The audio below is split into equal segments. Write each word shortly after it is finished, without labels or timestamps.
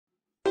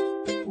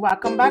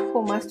Welcome back,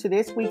 Pumas, to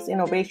this week's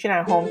Innovation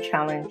at Home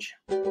Challenge.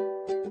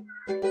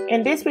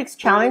 In this week's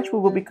challenge, we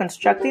will be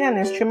constructing an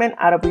instrument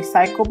out of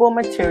recyclable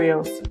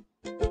materials.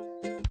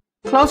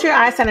 Close your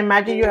eyes and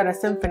imagine you're at a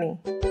symphony.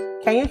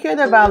 Can you hear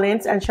the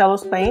violins and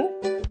cellos playing?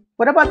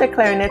 What about the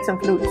clarinets and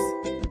flutes?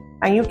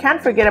 And you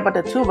can't forget about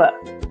the tuba.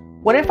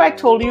 What if I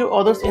told you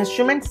all those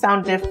instruments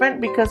sound different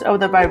because of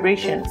the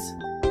vibrations?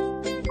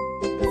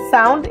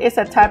 Sound is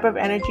a type of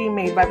energy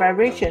made by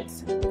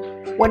vibrations.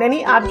 When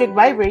any object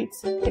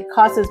vibrates, it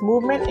causes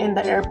movement in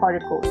the air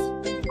particles.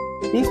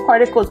 These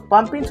particles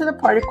bump into the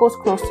particles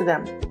close to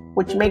them,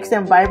 which makes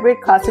them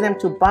vibrate, causing them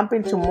to bump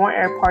into more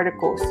air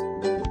particles.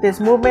 This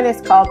movement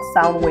is called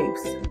sound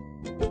waves.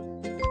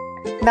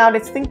 Now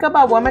let's think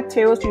about what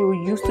materials you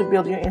will use to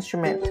build your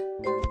instrument.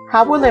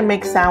 How will it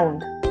make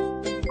sound?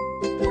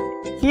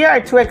 Here are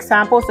two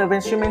examples of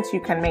instruments you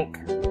can make.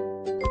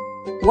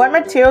 What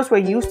materials were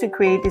used to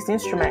create these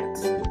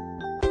instruments?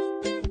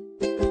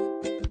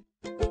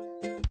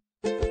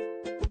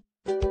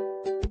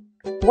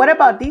 What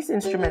about these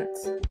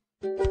instruments?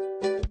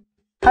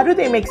 How do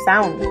they make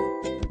sound?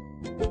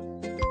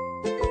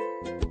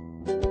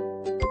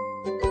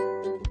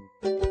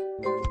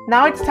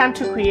 Now it's time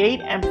to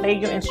create and play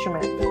your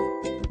instrument.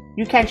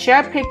 You can share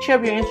a picture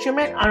of your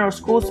instrument on our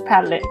school's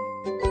Padlet.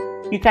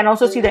 You can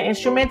also see the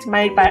instruments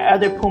made by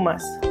other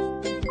Pumas.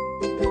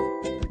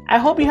 I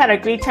hope you had a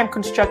great time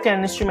constructing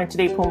an instrument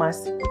today,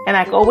 Pumas. And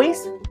like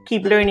always,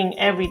 keep learning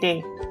every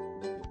day.